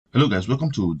Hello guys, welcome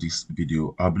to this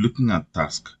video. I'll be looking at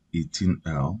task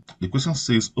 18L. The question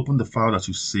says open the file that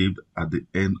you saved at the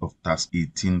end of task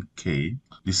 18K.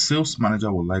 The sales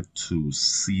manager would like to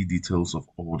see details of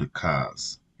all the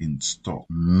cars in stock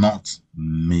not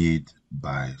made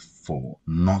by Ford.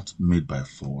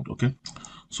 Okay,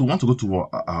 so we want to go to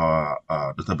our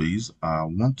database. I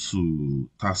want to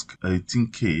task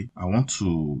 18K. I want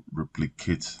to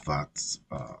replicate that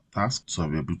task, so I'll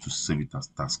be able to save it as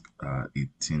task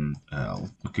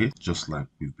 18L. Okay, just like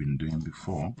we've been doing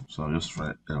before. So I'll just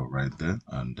write L right there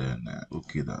and then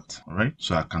okay that. All right,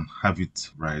 so I can have it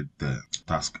right there,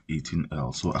 task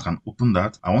 18L. So I can open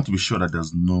that. I want to be sure that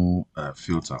there's no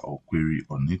filter or query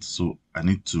on it, so I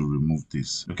need to remove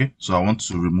this. Okay, so I want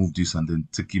to remove this and then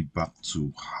take it back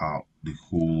to how the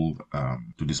whole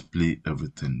to display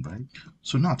everything, right?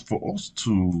 So now for us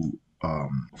to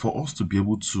be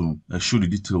able to show the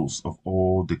details of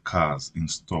all the cars in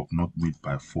stock not made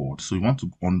by Ford, so you want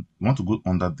to go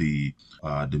under the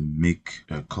make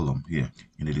column here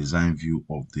in the design view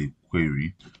of the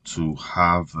query to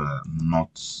have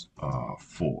not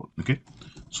Ford. Okay,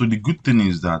 so the good thing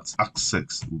is that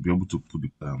Access will be able to put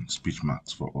the speech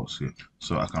marks for us here.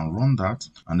 So I can run that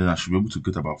and then I should be able to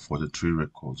get about 43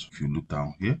 records if you look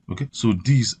down here. Okay, so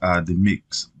these are the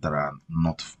makes that are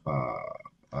not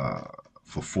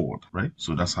for Ford, right?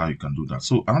 So that's how you can do that.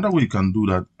 So another way you can do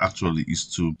that actually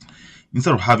is to,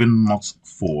 instead of having not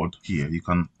Ford here, you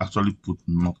can actually put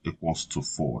not equals to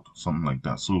Ford, something like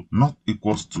that. So not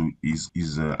equals to is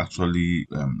actually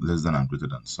less than and greater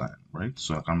than sign, right?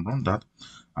 So I can run that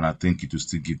and I think it will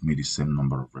still give me the same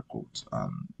number of records,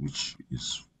 which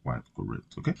is quite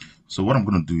correct. Okay, so what I'm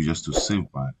going to do is just to save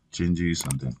my changes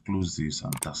and then close this,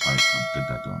 and that's how you can get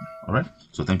that done. All right,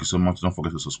 so thank you so much. Don't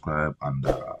forget to subscribe and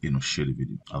share the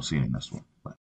video. I'll see you in the next one.